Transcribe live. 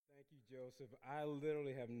Joseph. I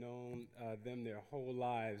literally have known them their whole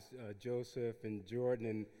lives, Joseph and Jordan,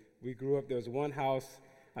 and we grew up. There was one house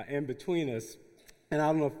in between us, and I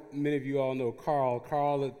don't know if many of you all know Carl.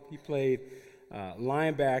 Carl, he played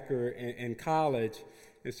linebacker in college,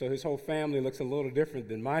 and so his whole family looks a little different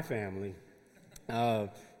than my family.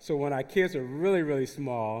 So when our kids are really, really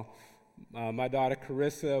small, my daughter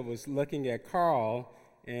Carissa was looking at Carl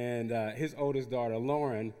and his oldest daughter,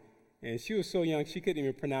 Lauren, and she was so young she couldn't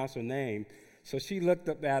even pronounce her name. So she looked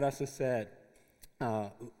up at us and said,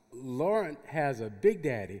 Lauren has a big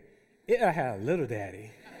daddy. It'll have a little daddy.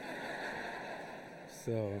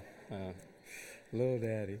 So, little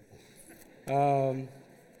daddy.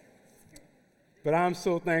 But I'm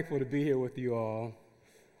so thankful to be here with you all.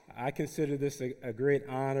 I consider this a great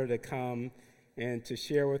honor to come and to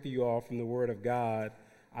share with you all from the Word of God.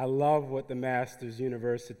 I love what the Masters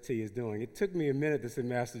University is doing. It took me a minute to say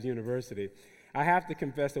Masters University. I have to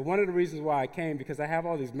confess that one of the reasons why I came, because I have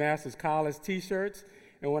all these Masters College t-shirts,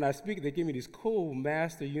 and when I speak, they give me these cool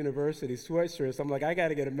Master University sweatshirts. I'm like, I got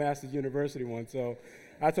to get a Masters University one. So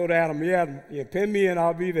I told Adam, yeah, pin me and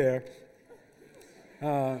I'll be there.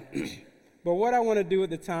 But what I want to do with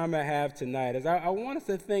the time I have tonight is I want us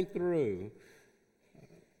to think through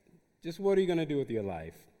just what are you going to do with your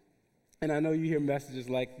life? And I know you hear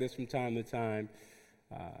messages like this from time to time.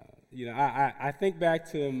 I think back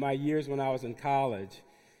to my years when I was in college,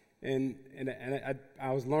 and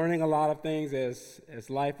I was learning a lot of things as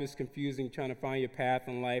life is confusing, trying to find your path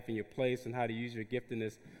in life and your place and how to use your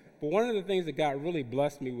giftedness. But one of the things that God really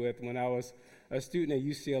blessed me with when I was a student at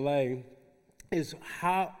UCLA is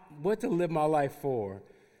what to live my life for.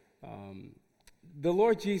 The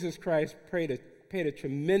Lord Jesus Christ paid a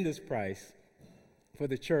tremendous price for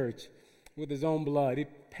the church with his own blood. He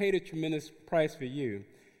paid a tremendous price for you.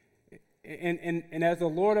 And as the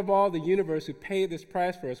Lord of all the universe who paid this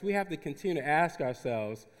price for us, we have to continue to ask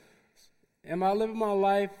ourselves, am I living my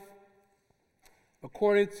life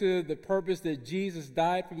according to the purpose that Jesus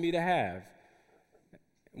died for me to have?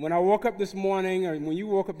 When I woke up this morning, or when you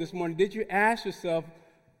woke up this morning, did you ask yourself,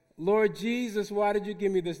 Lord Jesus, why did you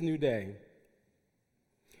give me this new day?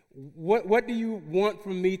 What do you want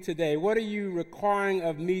from me today? What are you requiring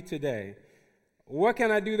of me today? What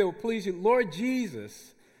can I do that will please you? Lord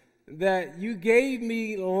Jesus, that you gave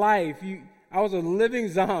me life. I was a living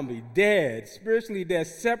zombie, dead, spiritually dead,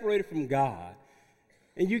 separated from God.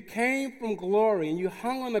 And you came from glory and you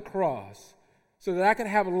hung on the cross so that I could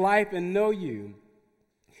have life and know you.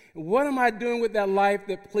 What am I doing with that life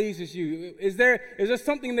that pleases you? Is there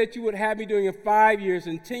something that you would have me doing in 5 years,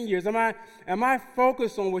 in 10 years? Am I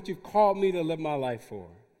focused on what you've called me to live my life for?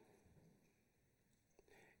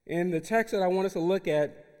 In the text that I want us to look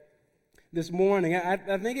at this morning,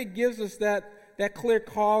 I think it gives us that clear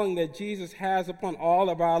calling that Jesus has upon all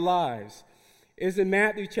of our lives. It's in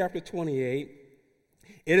Matthew chapter 28.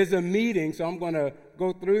 It is a meeting, so I'm going to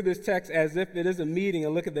go through this text as if it is a meeting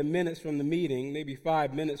and look at the minutes from the meeting, maybe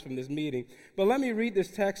 5 minutes from this meeting. But let me read this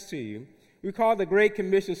text to you. We call it the Great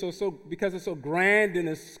Commission because it's so grand in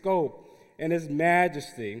its scope and its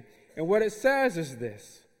majesty. And what it says is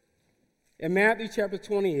this. In Matthew chapter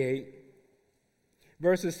 28,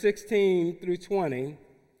 verses 16 through 20,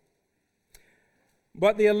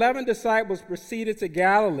 but the 11 disciples proceeded to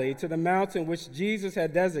Galilee, to the mountain which Jesus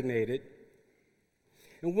had designated.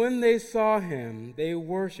 And when they saw him, they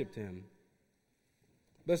worshipped him.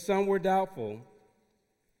 But some were doubtful.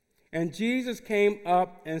 And Jesus came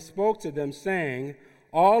up and spoke to them, saying,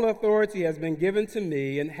 all authority has been given to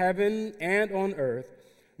me in heaven and on earth.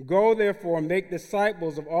 Go, therefore, make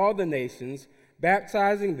disciples of all the nations,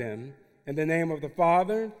 baptizing them in the name of the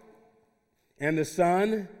Father and the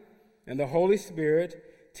Son and the Holy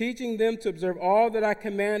Spirit, teaching them to observe all that I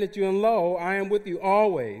commanded you. And lo, I am with you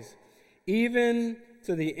always, even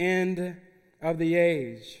to the end of the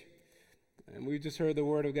age. And we just heard the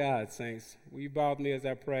word of God, saints. Will you bow with me as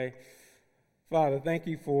I pray? Father, thank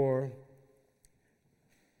you for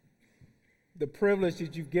the privilege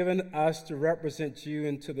that you've given us to represent you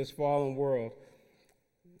into this fallen world.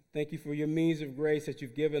 Thank you for your means of grace that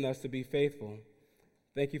you've given us to be faithful.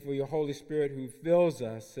 Thank you for your Holy Spirit who fills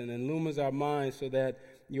us and illumines our minds so that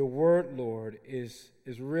your word, Lord, is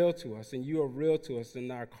real to us, and you are real to us,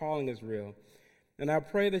 and our calling is real. And I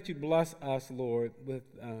pray that you bless us, Lord, with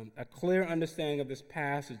a clear understanding of this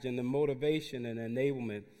passage and the motivation and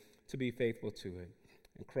enablement to be faithful to it.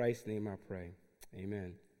 In Christ's name I pray.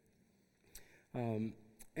 Amen.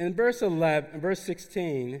 In verse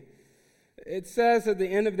 16, it says at the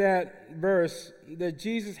end of that verse that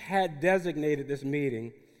Jesus had designated this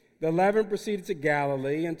meeting. The 11 proceeded to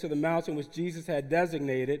Galilee and to the mountain which Jesus had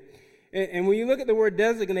designated. And when you look at the word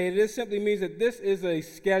designated, it simply means that this is a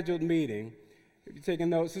scheduled meeting. If you're taking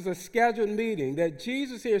notes, it's a scheduled meeting, that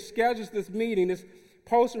Jesus here schedules this meeting, this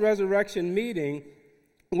post-resurrection meeting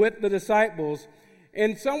with the disciples.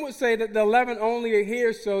 And some would say that the 11 only are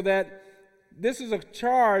here so that this is a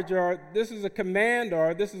charge, or this is a command,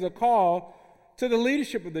 or this is a call to the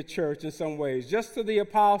leadership of the church in some ways, just to the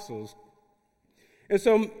apostles. And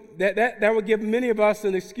so that would give many of us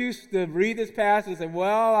an excuse to read this passage and say,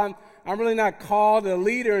 well, I'm really not called a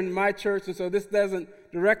leader in my church, and so this doesn't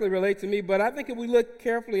directly relate to me. But I think if we look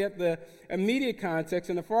carefully at the immediate context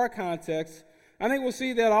and the far context, I think we'll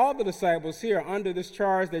see that all the disciples here are under this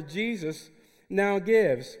charge that Jesus now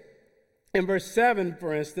gives. In verse 7,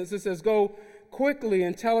 for instance, it says, "Go quickly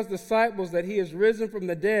and tell his disciples that he is risen from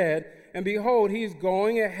the dead, and behold, he is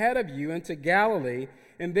going ahead of you into Galilee,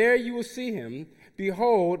 and there you will see him.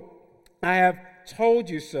 Behold, I have told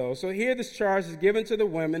you so." So here this charge is given to the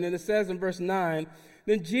women, and it says in verse 9,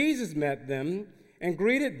 "Then Jesus met them and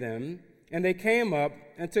greeted them, and they came up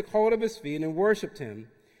and took hold of his feet and worshipped him.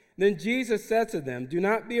 Then Jesus said to them, 'Do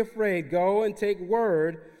not be afraid. Go and take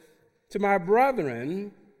word to my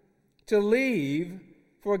brethren to leave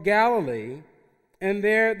for Galilee, and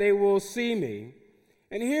there they will see me.'"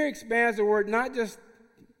 And here expands the word, not just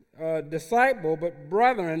disciple, but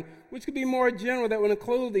brethren, which could be more general, that would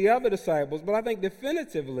include the other disciples. But I think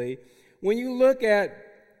definitively, when you look at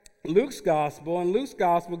Luke's gospel, and Luke's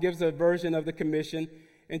gospel gives a version of the commission,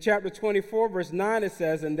 in chapter 24, verse 9, it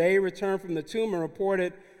says, "And they returned from the tomb and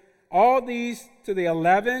reported all these to the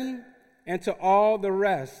 11 and to all the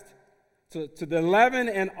rest." To the 11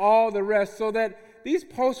 and all the rest, so that these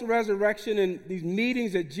post-resurrection and these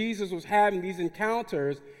meetings that Jesus was having, these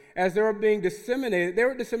encounters, as they were being disseminated, they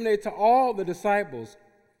were disseminated to all the disciples.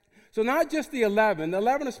 So not just the 11. The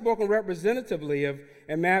 11 are spoken representatively of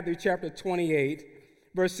in Matthew chapter 28,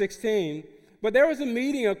 verse 16. But there was a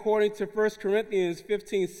meeting according to 1 Corinthians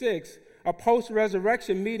 15:6, a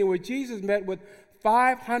post-resurrection meeting where Jesus met with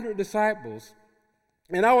 500 disciples.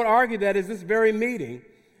 And I would argue that is this very meeting,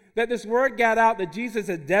 that this word got out that Jesus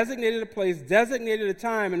had designated a place, designated a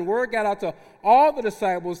time, and word got out to all the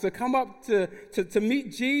disciples to come up to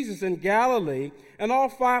meet Jesus in Galilee, and all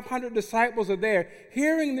 500 disciples are there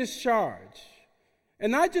hearing this charge.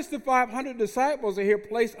 And not just the 500 disciples are here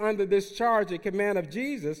placed under this charge and command of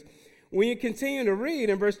Jesus. When you continue to read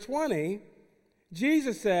in verse 20,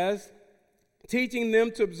 Jesus says, teaching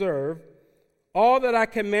them to observe all that I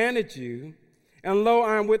commanded you, and lo,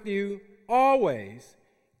 I am with you always,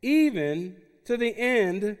 even to the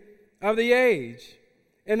end of the age.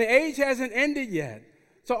 And the age hasn't ended yet.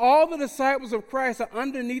 So all the disciples of Christ are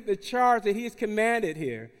underneath the charge that he has commanded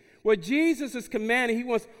here. What Jesus is commanding, he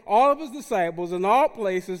wants all of his disciples in all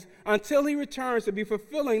places until he returns to be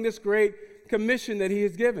fulfilling this great commission that he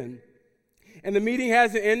has given. And the meeting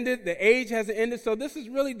hasn't ended, the age hasn't ended, so this is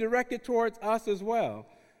really directed towards us as well.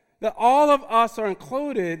 That all of us are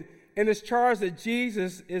included in this charge that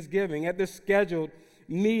Jesus is giving at this scheduled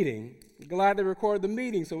meeting. Glad they recorded the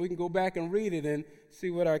meeting so we can go back and read it and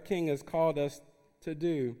see what our King has called us to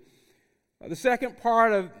do. The second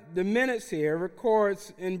part of the minutes here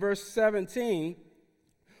records in verse 17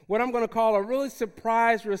 what I'm going to call a really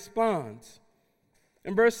surprise response.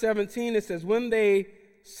 In verse 17 it says, when they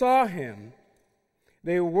saw him,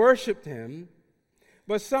 they worshiped him,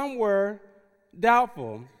 but some were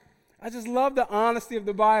doubtful. I just love the honesty of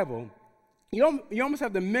the Bible. You almost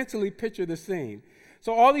have to mentally picture the scene.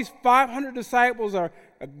 So all these 500 disciples are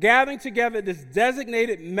gathering together at this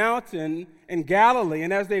designated mountain in Galilee.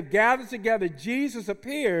 And as they've gathered together, Jesus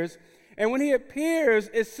appears. And when he appears,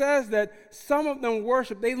 it says that some of them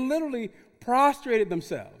worship. They literally prostrated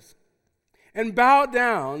themselves and bowed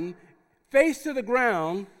down, face to the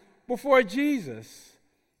ground, before Jesus.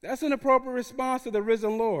 That's an appropriate response to the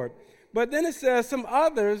risen Lord. But then it says some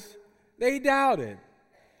others, they doubted.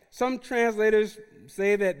 Some translators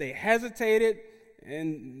say that they hesitated,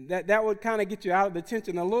 and that would kind of get you out of the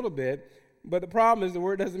tension a little bit. But the problem is the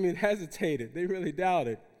word doesn't mean hesitated. They really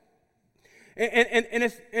doubted.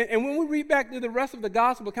 And when we read back through the rest of the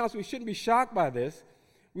gospel accounts, we shouldn't be shocked by this.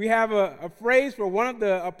 We have a phrase for one of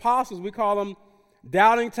the apostles. We call him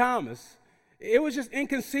Doubting Thomas. It was just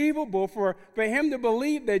inconceivable for him to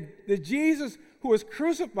believe that Jesus, who was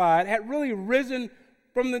crucified, had really risen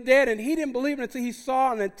from the dead, and he didn't believe it until he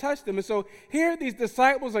saw and then touched them. And so here these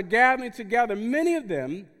disciples are gathering together. Many of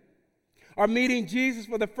them are meeting Jesus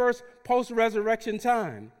for the first post-resurrection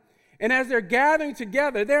time. And as they're gathering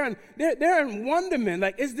together, they're in wonderment,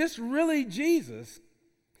 like, is this really Jesus?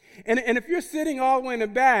 And if you're sitting all the way in the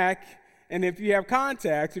back And if you have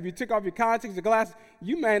contacts, if you took off your contacts or glasses,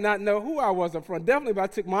 you may not know who I was up front. Definitely if I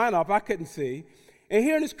took mine off, I couldn't see. And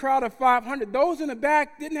here in this crowd of 500, those in the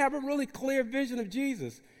back didn't have a really clear vision of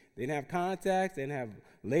Jesus. They didn't have contacts. They didn't have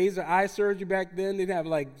laser eye surgery back then. They didn't have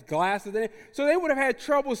like glasses. So they would have had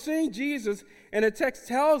trouble seeing Jesus. And the text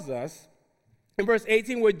tells us in verse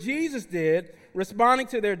 18 what Jesus did, responding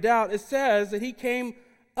to their doubt. It says that he came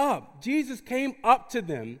up. Jesus came up to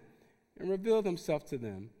them and revealed himself to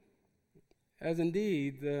them as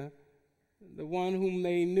indeed the one whom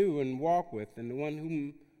they knew and walked with, and the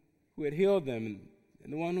one who had healed them,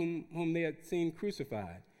 and the one whom they had seen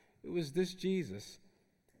crucified. It was this Jesus.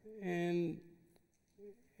 And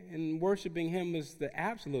worshiping him is the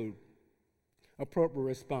absolute appropriate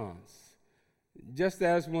response. Just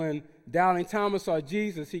as when doubting Thomas saw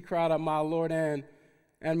Jesus, he cried out, "My Lord and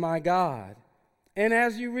my God." And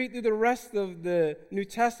as you read through the rest of the New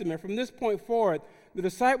Testament, from this point forward, the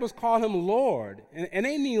disciples call him Lord. And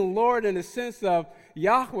they mean Lord in the sense of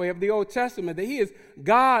Yahweh of the Old Testament, that he is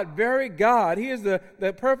God, very God. He is the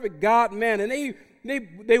perfect God-man. And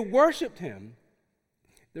they worshiped him,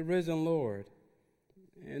 the risen Lord.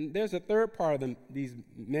 And there's a third part of these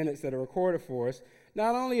minutes that are recorded for us.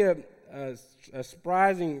 Not only a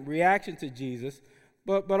surprising reaction to Jesus,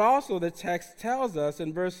 but also the text tells us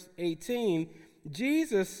in verse 18,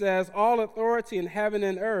 Jesus says, "All authority in heaven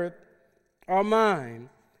and earth are mine."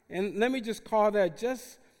 And let me just call that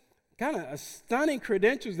just kind of a stunning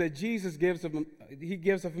credentials that Jesus gives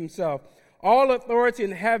of himself. All authority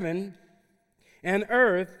in heaven and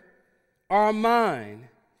earth are mine.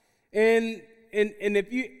 And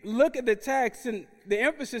if you look at the text, and the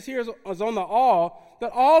emphasis here is on the all,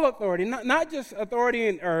 that all authority, not just authority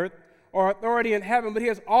in earth or authority in heaven, but he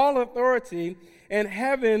has all authority in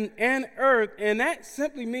heaven and earth. And that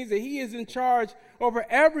simply means that he is in charge over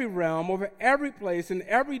every realm, over every place, and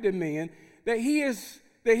every dominion, that he is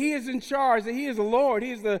in charge, that he is the Lord,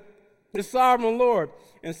 he is the sovereign Lord.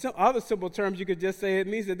 In some other simple terms, you could just say it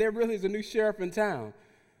means that there really is a new sheriff in town.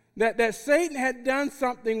 That Satan had done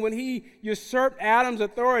something when he usurped Adam's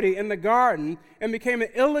authority in the garden and became an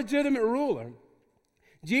illegitimate ruler.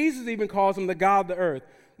 Jesus even calls him the God of the earth.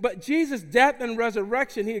 But Jesus' death and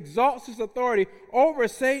resurrection, he exalts his authority over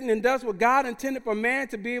Satan and does what God intended for man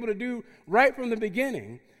to be able to do right from the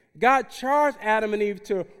beginning. God charged Adam and Eve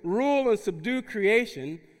to rule and subdue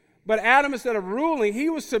creation, but Adam, instead of ruling, he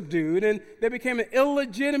was subdued, and they became an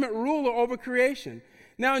illegitimate ruler over creation.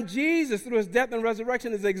 Now, Jesus, through his death and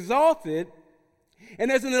resurrection, is exalted, and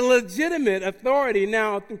there's an illegitimate authority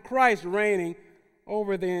now through Christ reigning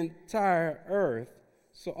over the entire earth.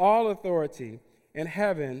 So all authority in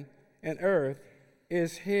heaven and earth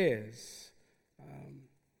is his.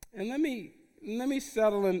 And let me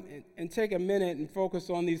settle and take a minute and focus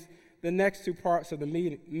on the next two parts of the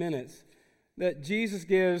minutes that Jesus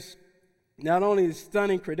gives not only the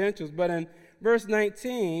stunning credentials, but in verse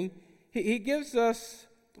 19, he gives us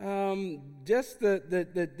just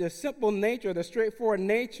the simple nature, the straightforward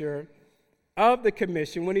nature of the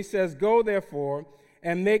commission when he says, "Go therefore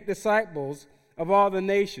and make disciples of all the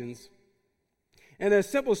nations." And the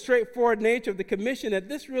simple, straightforward nature of the commission, that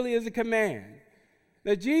this really is a command.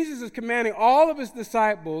 That Jesus is commanding all of his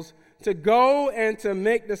disciples to go and to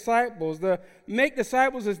make disciples. The make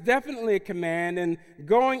disciples is definitely a command, and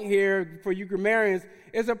going here, for you grammarians,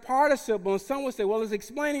 is a participle. And some would say, well, it's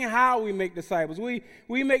explaining how we make disciples. We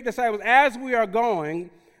make disciples as we are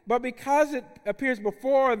going, but because it appears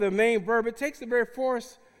before the main verb, it takes the very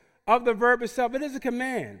force of the verb itself. It is a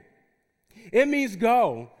command. It means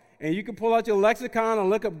go. And you can pull out your lexicon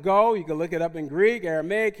and look up go. You can look it up in Greek,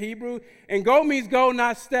 Aramaic, Hebrew. And go means go,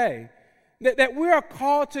 not stay. That we are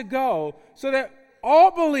called to go, so that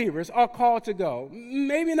all believers are called to go.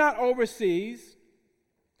 Maybe not overseas,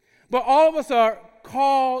 but all of us are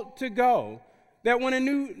called to go. That when a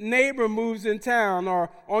new neighbor moves in town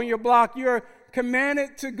or on your block, you're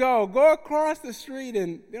commanded to go. Go across the street,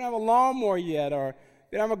 and they don't have a lawnmower yet, or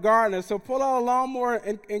they don't have a gardener, so pull out a lawnmower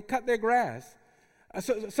and cut their grass.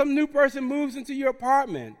 So some new person moves into your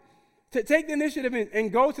apartment. To take the initiative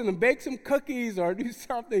and go to them, bake some cookies or do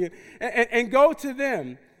something and go to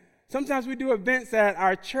them. Sometimes we do events at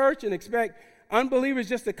our church and expect unbelievers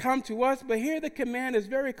just to come to us, but here the command is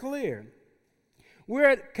very clear.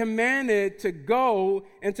 We're commanded to go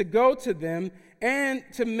and to go to them and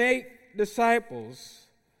to make disciples.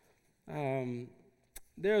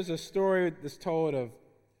 There's a story that's told of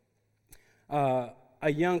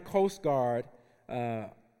a young Coast Guard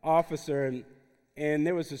officer, and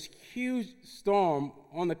there was this huge storm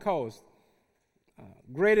on the coast,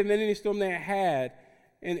 greater than any storm they had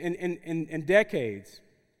in decades.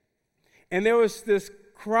 And there was this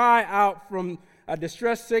cry out from a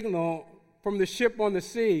distress signal from the ship on the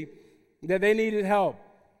sea that they needed help.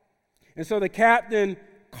 And so the captain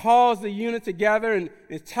calls the unit together and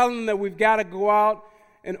is telling them that we've got to go out.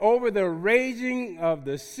 And over the raging of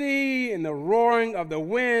the sea and the roaring of the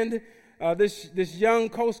wind, this young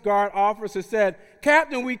Coast Guard officer said,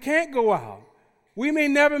 "Captain, we can't go out. We may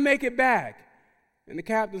never make it back." And the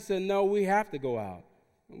captain said, "No, we have to go out.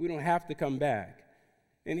 We don't have to come back."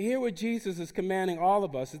 And here what Jesus is commanding all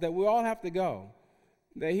of us is that we all have to go.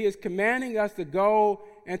 That he is commanding us to go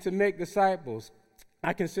and to make disciples.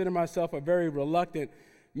 I consider myself a very reluctant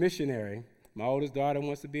missionary. My oldest daughter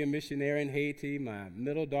wants to be a missionary in Haiti. My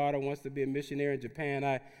middle daughter wants to be a missionary in Japan.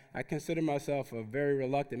 I consider myself a very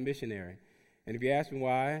reluctant missionary. And if you ask me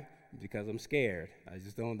why, because I'm scared.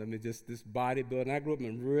 Just this bodybuilding. I grew up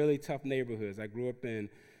in really tough neighborhoods. I grew up in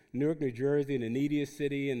Newark, New Jersey, the neediest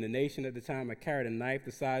city in the nation at the time. I carried a knife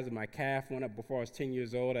the size of my calf, went up before I was 10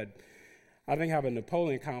 years old. I think I have a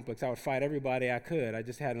Napoleon complex. I would fight everybody I could. I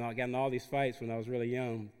just had gotten all these fights when I was really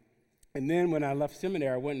young. And then when I left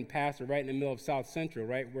seminary, I went and pastored right in the middle of South Central,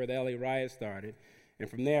 right where the LA riot started. And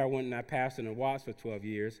from there, I went and I pastored in Watts for 12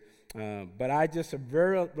 years. But I just a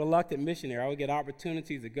very reluctant missionary. I would get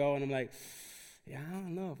opportunities to go, and I'm like, I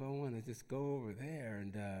don't know if I want to just go over there.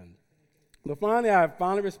 But finally, I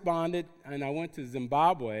responded, and I went to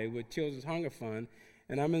Zimbabwe with Children's Hunger Fund.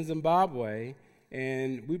 And I'm in Zimbabwe,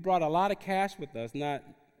 and we brought a lot of cash with us, not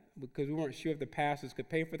because we weren't sure if the pastors could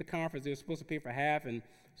pay for the conference. They were supposed to pay for half, and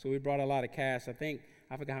so we brought a lot of cash. I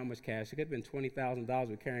forgot how much cash. It could have been $20,000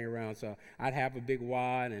 we're carrying around. So I'd have a big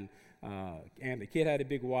wad, and the kid had a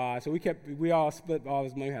big wad. So we all split all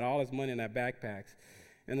this money. We had all this money in our backpacks.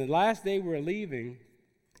 And the last day we were leaving,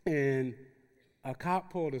 and a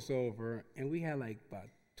cop pulled us over, and we had like about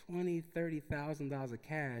 $20,000-$30,000 of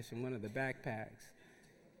cash in one of the backpacks.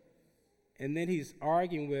 And then he's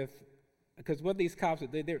arguing because what these cops,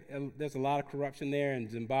 there's a lot of corruption there in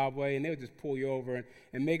Zimbabwe, and they would just pull you over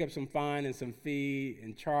and make up some fine and some fee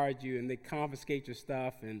and charge you, and they confiscate your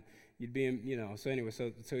stuff, and you'd be in, so anyway,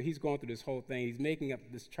 so he's going through this whole thing. He's making up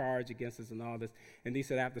this charge against us and all this, and he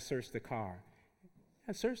said, "I have to search the car."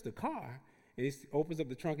 I searched the car, and he opens up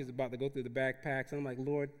the trunk. He's about to go through the backpacks, and I'm like,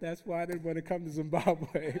 "Lord, that's why I didn't want to come to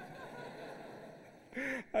Zimbabwe."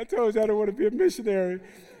 I told you I don't want to be a missionary.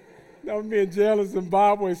 I would be in jail in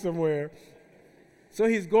Zimbabwe somewhere. So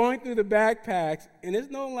he's going through the backpacks, and there's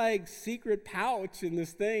no like secret pouch in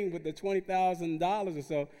this thing with the $20,000 or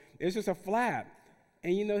so. It's just a flap.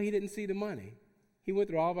 And he didn't see the money. He went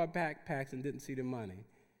through all of our backpacks and didn't see the money.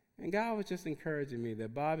 And God was just encouraging me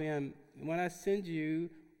that, Bobby, when I send you,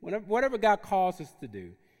 whatever God calls us to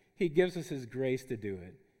do, he gives us his grace to do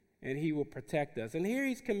it. And he will protect us. And here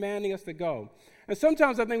he's commanding us to go. And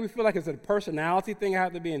sometimes I think we feel like it's a personality thing. I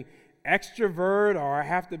have to be an extrovert, or I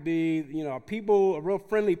have to be, a real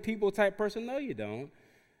friendly people type person. No, you don't.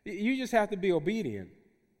 You just have to be obedient.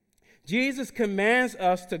 Jesus commands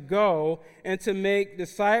us to go and to make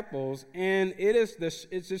disciples, and it's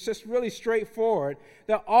just really straightforward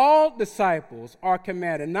that all disciples are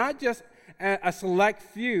commanded, not just a select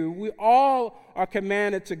few. We all are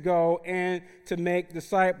commanded to go and to make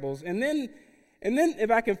disciples. And then if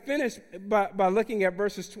I can finish by looking at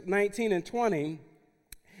verses 19 and 20,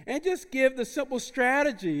 and just give the simple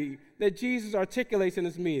strategy that Jesus articulates in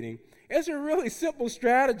this meeting. It's a really simple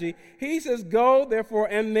strategy. He says, "Go, therefore,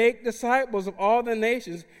 and make disciples of all the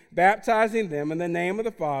nations, baptizing them in the name of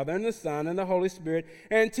the Father and the Son and the Holy Spirit,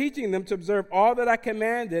 and teaching them to observe all that I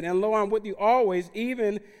commanded. And lo, I'm with you always,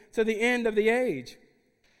 even to the end of the age."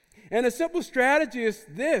 And the simple strategy is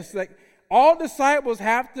this: like, all disciples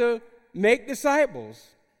have to make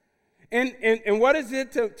disciples. And what is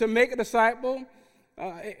it to make a disciple?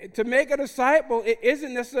 To make a disciple, it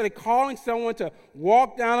isn't necessarily calling someone to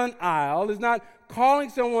walk down an aisle. It's not calling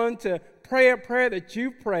someone to pray a prayer that you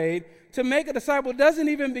prayed. To make a disciple doesn't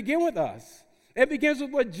even begin with us. It begins with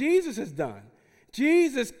what Jesus has done.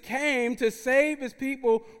 Jesus came to save his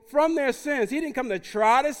people from their sins. He didn't come to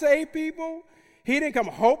try to save people. He didn't come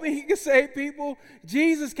hoping he could save people.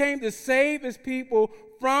 Jesus came to save his people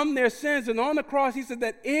from their sins. And on the cross, he said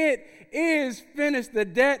that it is finished. The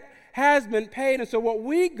debt has been paid. And so what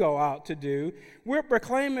we go out to do, we're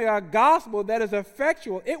proclaiming a gospel that is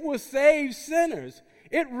effectual. It will save sinners.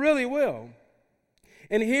 It really will.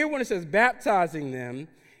 And here when it says baptizing them,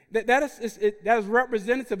 that is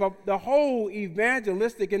representative of the whole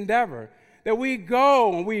evangelistic endeavor. That we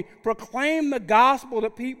go and we proclaim the gospel to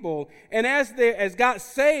people. And as God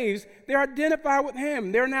saves, they're identified with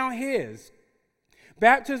him. They're now his.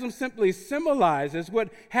 Baptism simply symbolizes what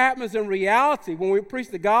happens in reality when we preach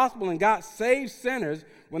the gospel and God saves sinners.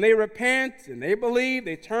 When they repent and they believe,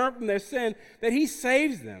 they turn from their sin, that he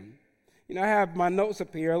saves them. You know, I have my notes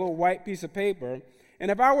up here, a little white piece of paper. And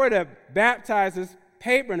if I were to baptize this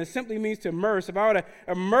paper, and it simply means to immerse, if I were to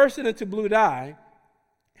immerse it into blue dye,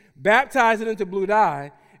 baptize it into blue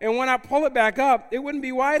dye, and when I pull it back up, it wouldn't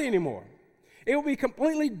be white anymore. It would be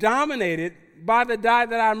completely dominated by the dye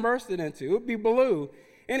that I immersed it into. It would be blue.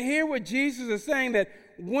 And here what Jesus is saying, that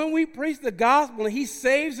when we preach the gospel and he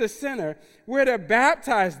saves a sinner, we're to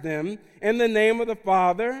baptize them in the name of the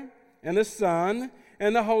Father and the Son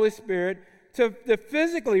and the Holy Spirit to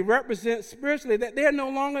physically represent spiritually that they are no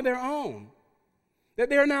longer their own, that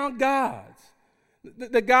they are now God's.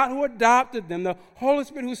 The God who adopted them, the Holy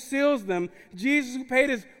Spirit who seals them, Jesus who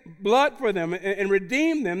paid his blood for them and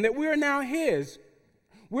redeemed them, that we are now his.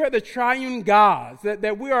 We are the triune gods,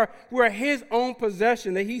 that we are his own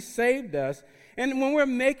possession, that he saved us. And when we're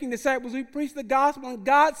making disciples, we preach the gospel and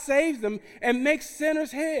God saves them and makes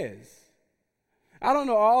sinners his. I don't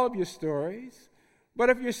know all of your stories, but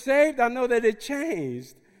if you're saved, I know that it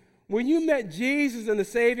changed. When you met Jesus in the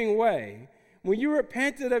saving way, when you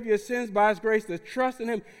repented of your sins by his grace to trust in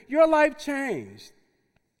him, your life changed.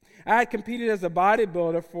 I had competed as a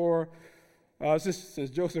bodybuilder for,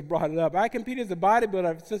 since Joseph brought it up, I competed as a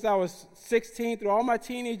bodybuilder since I was 16 through all my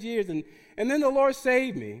teenage years, and then the Lord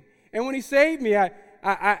saved me. And when he saved me,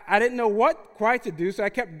 I didn't know what quite to do, so I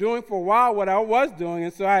kept doing for a while what I was doing,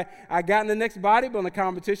 and so I got in the next bodybuilding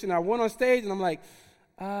competition. I went on stage, and I'm like,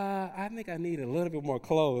 I think I need a little bit more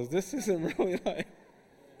clothes. This isn't really like...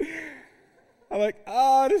 I'm like,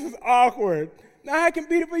 this is awkward. Now, I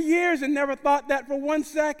competed for years and never thought that for 1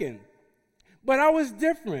 second. But I was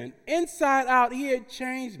different. Inside out, he had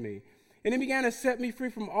changed me. And he began to set me free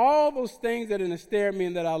from all those things that had ensnared me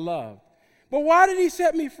and that I loved. But why did he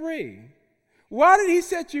set me free? Why did he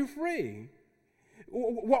set you free?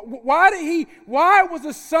 Why was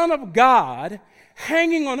the Son of God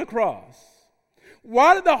hanging on the cross?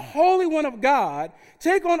 Why did the Holy One of God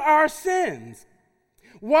take on our sins?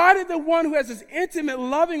 Why did the one who has this intimate,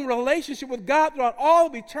 loving relationship with God throughout all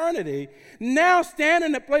of eternity now stand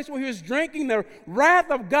in a place where he was drinking the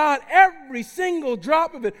wrath of God, every single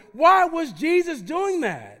drop of it? Why was Jesus doing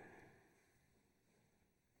that?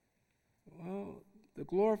 Well, to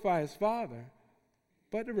glorify his Father,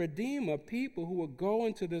 but to redeem a people who would go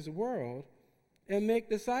into this world and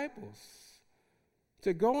make disciples.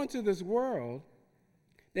 To go into this world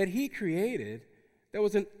that he created that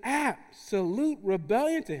was an absolute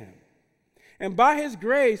rebellion to him. And by his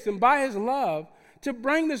grace and by his love, to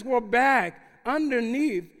bring this world back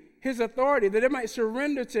underneath his authority, that it might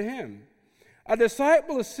surrender to him. A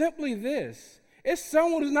disciple is simply this. It's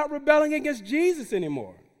someone who's not rebelling against Jesus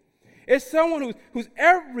anymore. It's someone whose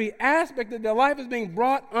every aspect of their life is being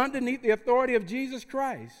brought underneath the authority of Jesus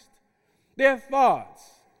Christ. Their thoughts,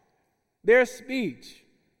 their speech,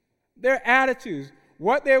 their attitudes,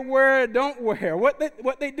 what they wear or don't wear, what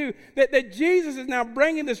they do, that Jesus is now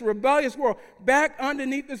bringing this rebellious world back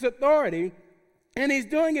underneath this authority, and he's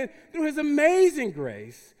doing it through his amazing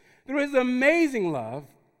grace, through his amazing love,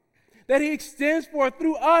 that he extends forth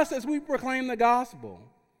through us as we proclaim the gospel.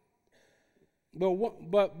 But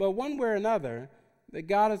one way or another, that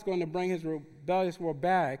God is going to bring his rebellious world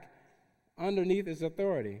back underneath his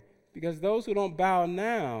authority, because those who don't bow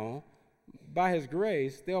now, by his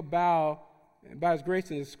grace, they'll bow. And by his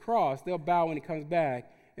grace and his cross, they'll bow when he comes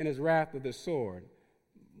back in his wrath with his sword.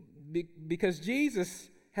 Because Jesus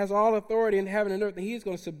has all authority in heaven and earth, and he's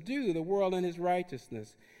going to subdue the world in his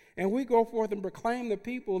righteousness. And we go forth and proclaim to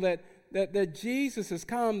people that Jesus has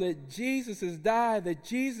come, that Jesus has died, that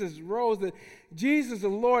Jesus rose, that Jesus is the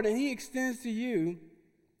Lord, and he extends to you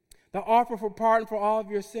the offer for pardon for all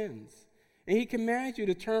of your sins. And he commands you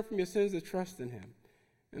to turn from your sins and trust in him.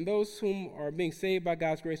 And those whom are being saved by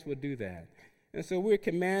God's grace will do that. And so we're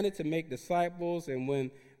commanded to make disciples, and when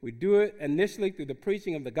we do it initially through the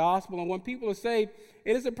preaching of the gospel, and when people are saved,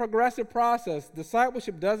 it is a progressive process.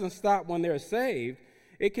 Discipleship doesn't stop when they're saved.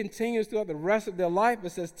 It continues throughout the rest of their life.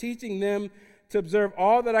 It says, teaching them to observe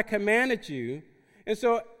all that I commanded you. And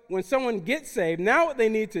so when someone gets saved, now what they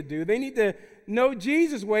need to do, they need to know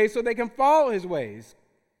Jesus' ways so they can follow his ways.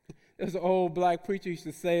 There's an old black preacher who used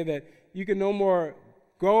to say that you can no more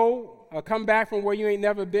go or come back from where you ain't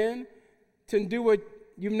never been to do what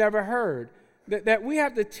you've never heard. That we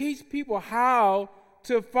have to teach people how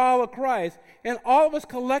to follow Christ, and all of us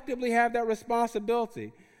collectively have that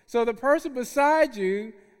responsibility. So the person beside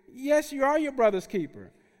you, yes, you are your brother's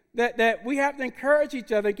keeper. That we have to encourage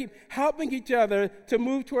each other, keep helping each other to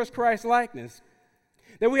move towards Christ's likeness.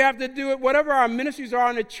 That we have to do it, whatever our ministries are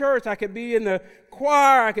in the church. I could be in the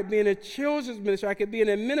choir, I could be in the children's ministry, I could be an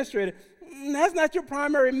administrator. That's not your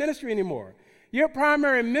primary ministry anymore. Your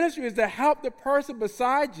primary ministry is to help the person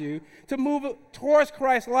beside you to move towards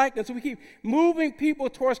Christ likeness. So we keep moving people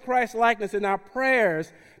towards Christ likeness in our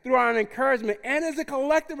prayers, through our encouragement, and it's a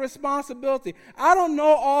collective responsibility. I don't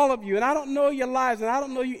know all of you, and I don't know your lives, and I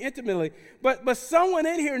don't know you intimately, but someone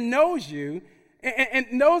in here knows you,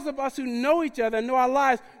 and those of us who know each other and know our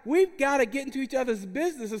lives, we've got to get into each other's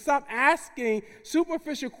business and stop asking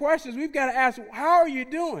superficial questions. We've got to ask, how are you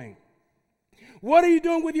doing? What are you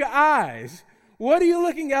doing with your eyes? What are you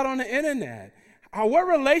looking at on the internet?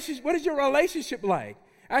 What is your relationship like?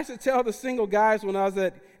 I used to tell the single guys when I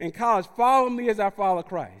was in college, follow me as I follow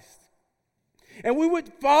Christ. And we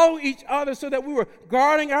would follow each other so that we were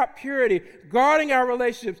guarding our purity, guarding our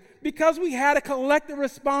relationships, because we had a collective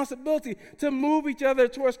responsibility to move each other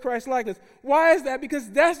towards Christ likeness. Why is that? Because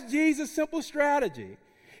that's Jesus' simple strategy.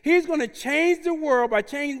 He's going to change the world by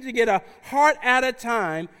changing it a heart at a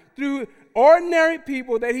time through ordinary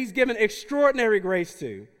people that he's given extraordinary grace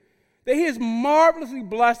to. That he has marvelously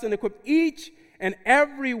blessed and equipped each and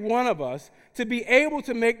every one of us to be able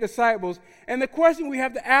to make disciples. And the question we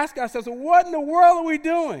have to ask ourselves is, what in the world are we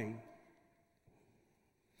doing?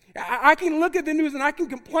 I can look at the news and I can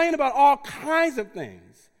complain about all kinds of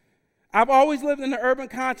things. I've always lived in the urban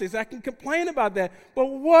context. I can complain about that. But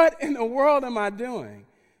what in the world am I doing?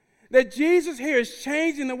 That Jesus here is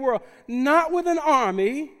changing the world, not with an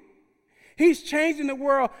army. He's changing the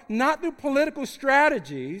world not through political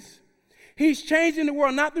strategies. He's changing the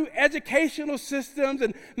world not through educational systems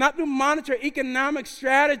and not through monetary economic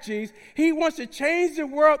strategies. He wants to change the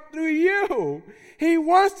world through you. He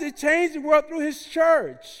wants to change the world through his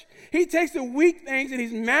church. He takes the weak things and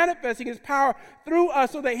he's manifesting his power through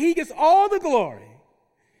us so that he gets all the glory.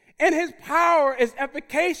 And his power is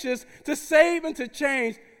efficacious to save and to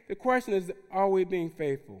change. The question is, are we being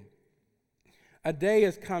faithful? A day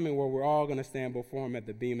is coming where we're all going to stand before him at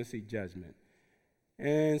the Bema Seat judgment.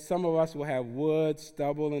 And some of us will have wood,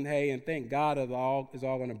 stubble, and hay, and thank God it is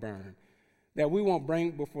all going to burn. That we won't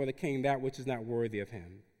bring before the king that which is not worthy of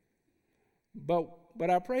him. But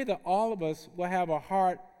I pray that all of us will have a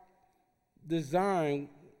heart desiring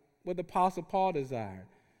what the Apostle Paul desired.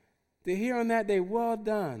 To hear on that day, well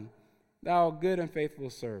done, thou good and faithful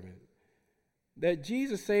servant. That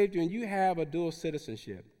Jesus saved you and you have a dual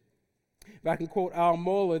citizenship. If I can quote Al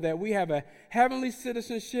Mohler, that we have a heavenly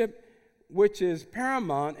citizenship which is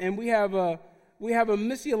paramount, and we have a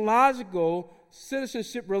missiological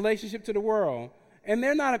citizenship relationship to the world, and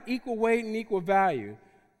they're not of equal weight and equal value.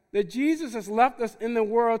 That Jesus has left us in the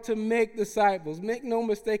world to make disciples. Make no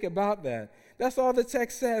mistake about that. That's all the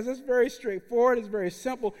text says. It's very straightforward. It's very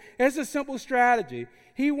simple. It's a simple strategy.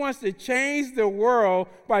 He wants to change the world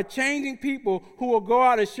by changing people who will go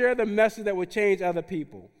out and share the message that will change other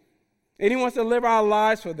people. And he wants to live our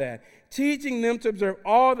lives for that, teaching them to observe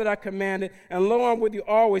all that I commanded, and lo, I'm with you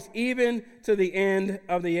always, even to the end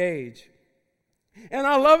of the age. And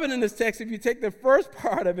I love it in this text. If you take the first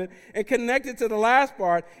part of it and connect it to the last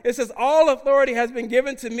part, it says, all authority has been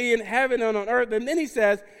given to me in heaven and on earth. And then he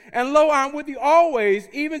says, and lo, I'm with you always,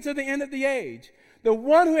 even to the end of the age. The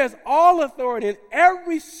one who has all authority in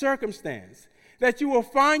every circumstance that you will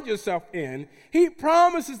find yourself in, he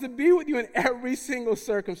promises to be with you in every single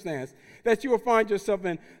circumstance that you will find yourself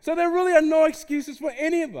in. So there really are no excuses for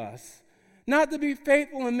any of us not to be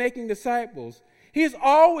faithful in making disciples. He is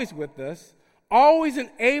always with us, always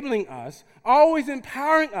enabling us, always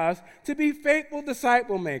empowering us to be faithful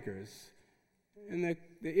disciple makers. And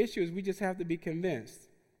the issue is we just have to be convinced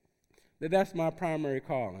that that's my primary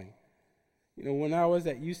calling. You know, when I was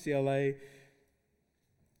at UCLA,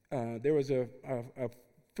 there was a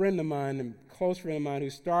friend of mine, a close friend of mine,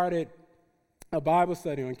 who started a Bible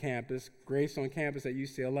study on campus, Grace on campus at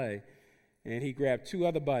UCLA. And he grabbed two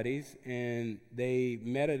other buddies, and they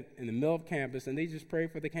met in the middle of campus, and they just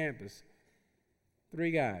prayed for the campus. 3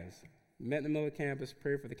 guys met in the middle of campus,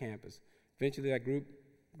 prayed for the campus. Eventually, that group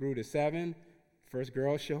grew to 7. First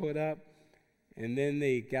girl showed up, and then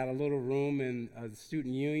they got a little room in the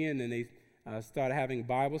student union, and they started having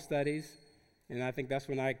Bible studies. And I think that's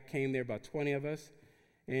when I came there, about 20 of us.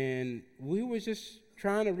 And we were just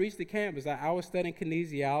trying to reach the campus. I was studying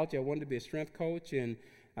kinesiology. I wanted to be a strength coach, and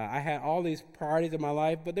I had all these priorities in my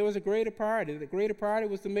life, but there was a greater priority. The greater priority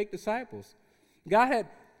was to make disciples. God had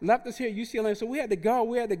left us here at UCLA, so we had to go.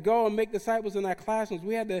 We had to go and make disciples in our classrooms.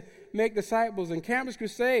 We had to make disciples. And Campus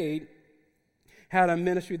Crusade had a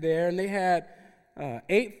ministry there, and they had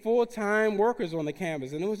 8 full-time workers on the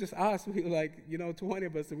campus, and it was just us. We were like, 20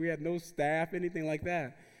 of us, and we had no staff, anything like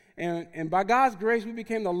that. And by God's grace, we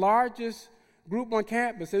became the largest group on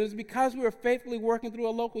campus. And it was because we were faithfully working through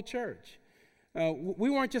a local church. We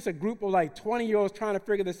weren't just a group of like 20-year-olds trying to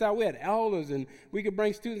figure this out. We had elders, and we could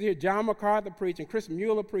bring students here. John MacArthur preached, and Chris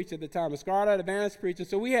Mueller preached at the time, and Scarlett Advance preached. And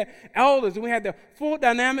so we had elders, and we had the full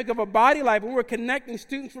dynamic of a body life, and we were connecting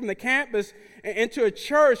students from the campus into a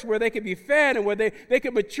church where they could be fed and where they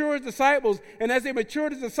could mature as disciples. And as they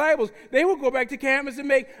matured as disciples, they would go back to campus and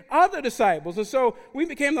make other disciples. And so we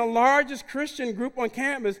became the largest Christian group on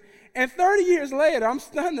campus. And 30 years later, I'm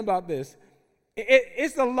stunned about this.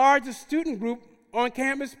 It's the largest student group on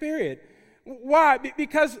campus, period. Why?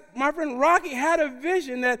 Because my friend Rocky had a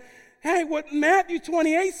vision that, hey, what Matthew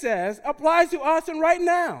 28 says applies to us and right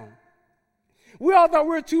now. We all thought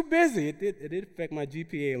we were too busy. It did affect my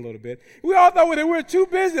GPA a little bit. We all thought we were too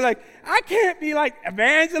busy. Like, I can't be like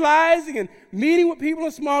evangelizing and meeting with people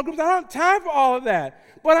in small groups. I don't have time for all of that.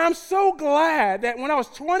 But I'm so glad that when I was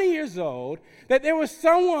 20 years old, that there was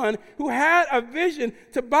someone who had a vision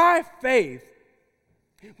to, by faith,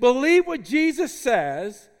 believe what Jesus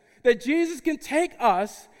says, that Jesus can take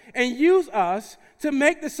us and use us to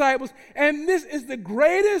make disciples. And this is the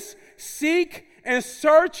greatest seek and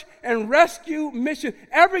search and rescue mission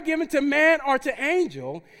ever given to man or to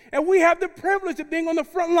angel. And we have the privilege of being on the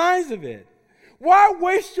front lines of it. Why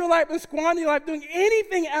waste your life and squander your life doing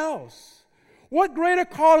anything else? What greater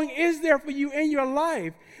calling is there for you in your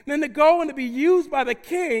life than to go and to be used by the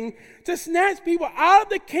King to snatch people out of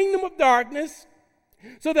the kingdom of darkness,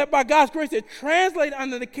 so that by God's grace they translate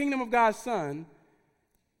under the kingdom of God's Son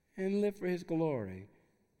and live for his glory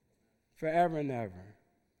forever and ever.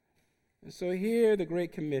 And so here, the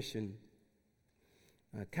Great Commission,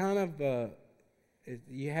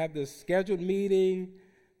 you have this scheduled meeting,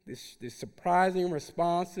 this surprising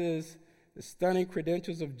responses, the stunning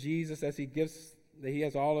credentials of Jesus as he gives, that he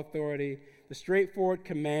has all authority, the straightforward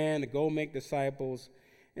command to go make disciples.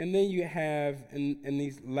 And then you have, in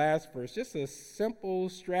these last verses, just a simple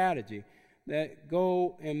strategy that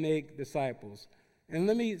go and make disciples. And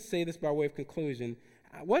let me say this by way of conclusion.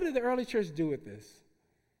 What did the early church do with this?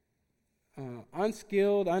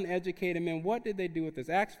 Unskilled, uneducated men, what did they do with this?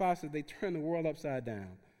 Acts 5 says they turned the world upside down.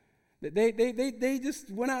 They just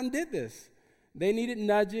went out and did this. They needed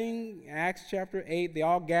nudging. Acts chapter 8, they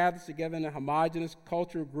all gathered together in homogeneous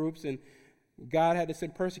cultural groups, and God had to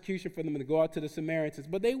send persecution for them to go out to the Samaritans.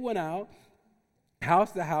 But they went out,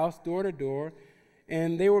 house to house, door to door,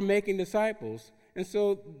 and they were making disciples. And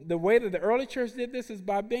so the way that the early church did this is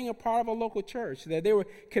by being a part of a local church, that they were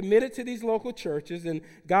committed to these local churches, and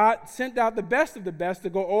God sent out the best of the best to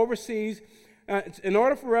go overseas. In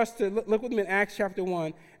order for us to, look with me in Acts chapter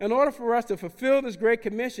 1, in order for us to fulfill this great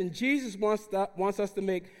commission, Jesus wants us to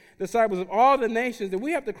make disciples of all the nations, and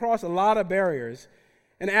we have to cross a lot of barriers.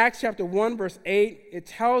 In Acts chapter 1, verse 8, it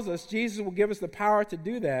tells us Jesus will give us the power to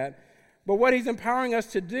do that. But what he's empowering us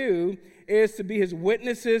to do is to be his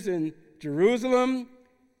witnesses in Jerusalem,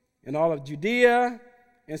 in all of Judea,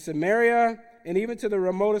 and Samaria, and even to the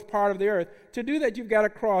remotest part of the earth. To do that, you've got to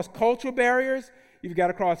cross cultural barriers, you've got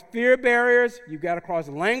to cross fear barriers, you've got to cross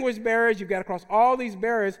language barriers, you've got to cross all these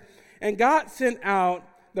barriers. And God sent out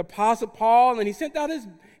the Apostle Paul, and he sent out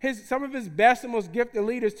some of his best and most gifted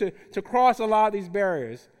leaders to cross a lot of these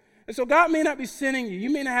barriers. And so God may not be sending you.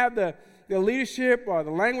 You may not have the leadership or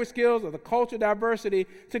the language skills or the cultural diversity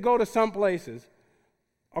to go to some places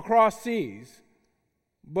across seas.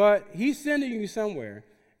 But he's sending you somewhere,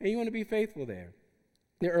 and you want to be faithful there.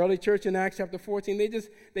 The early church in Acts chapter 14,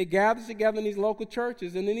 they gathered together in these local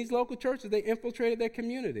churches, and in these local churches, they infiltrated their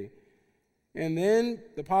community. And then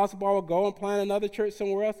the Apostle Paul would go and plant another church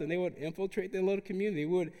somewhere else, and they would infiltrate their little community.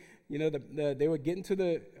 They would get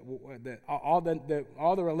into all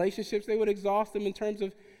the relationships. They would exhaust them in terms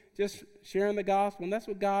of just sharing the gospel, and that's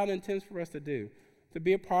what God intends for us to do. To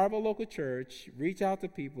be a part of a local church, reach out to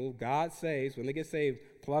people. God saves. When they get saved,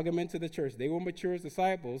 plug them into the church. They will mature as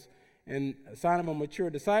disciples, and a sign of a mature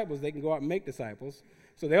disciples, they can go out and make disciples.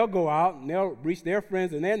 So they'll go out and they'll reach their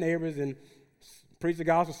friends and their neighbors and preach the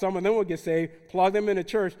gospel. Some of them will get saved. Plug them in the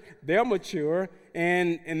church. They'll mature,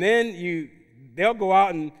 and then they'll go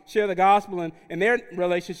out and share the gospel in their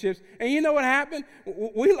relationships. And you know what happened?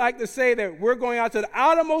 We like to say that we're going out to the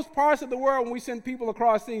outermost parts of the world when we send people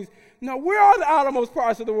across seas. No, we're all the outermost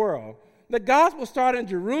parts of the world. The gospel started in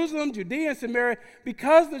Jerusalem, Judea, and Samaria.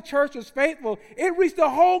 Because the church was faithful, it reached the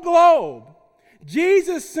whole globe.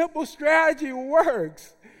 Jesus' simple strategy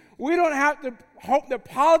works. We don't have to hope that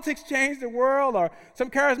politics change the world or some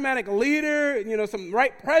charismatic leader, some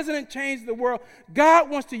right president change the world. God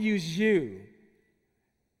wants to use you.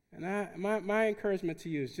 And my encouragement to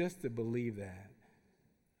you is just to believe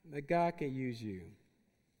that God can use you.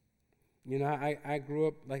 You know, I grew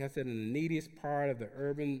up, like I said, in the neediest part of the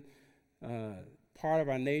urban part of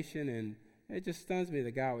our nation, and it just stuns me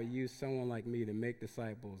that God would use someone like me to make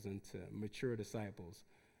disciples and to mature disciples.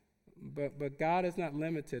 But God is not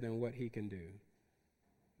limited in what he can do.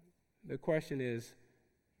 The question is,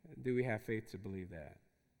 do we have faith to believe that?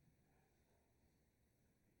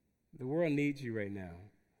 The world needs you right now.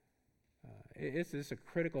 It's a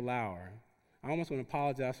critical hour. I almost want to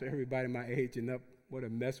apologize for everybody my age and up what a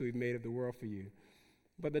mess we've made of the world for you.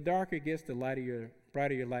 But the darker it gets, the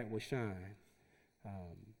brighter your light will shine.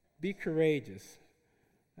 Be courageous.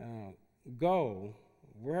 Go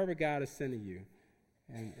wherever God is sending you,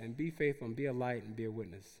 and be faithful and be a light and be a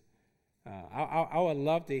witness. I would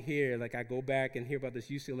love to hear, like I go back and hear about this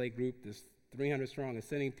UCLA group, this 300 strong, and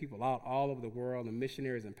sending people out all over the world, and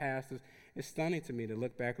missionaries and pastors. It's stunning to me to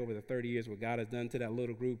look back over the 30 years what God has done to that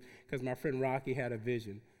little group, because my friend Rocky had a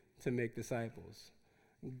vision to make disciples.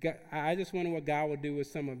 I just wonder what God will do with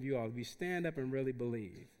some of you all if you stand up and really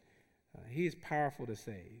believe. He is powerful to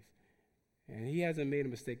save, and he hasn't made a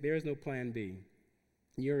mistake. There is no plan B.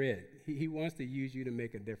 You're it. He wants to use you to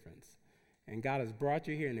make a difference. And God has brought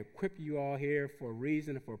you here and equipped you all here for a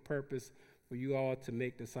reason and for a purpose for you all to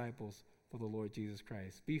make disciples for the Lord Jesus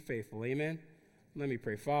Christ. Be faithful. Amen? Let me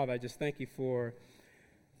pray. Father, I just thank you for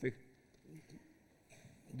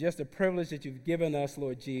just the privilege that you've given us,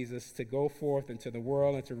 Lord Jesus, to go forth into the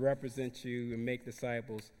world and to represent you and make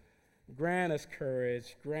disciples. Grant us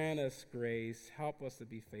courage. Grant us grace. Help us to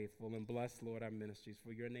be faithful. And bless, Lord, our ministries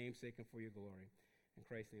for your name's sake and for your glory. In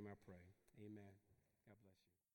Christ's name I pray. Amen.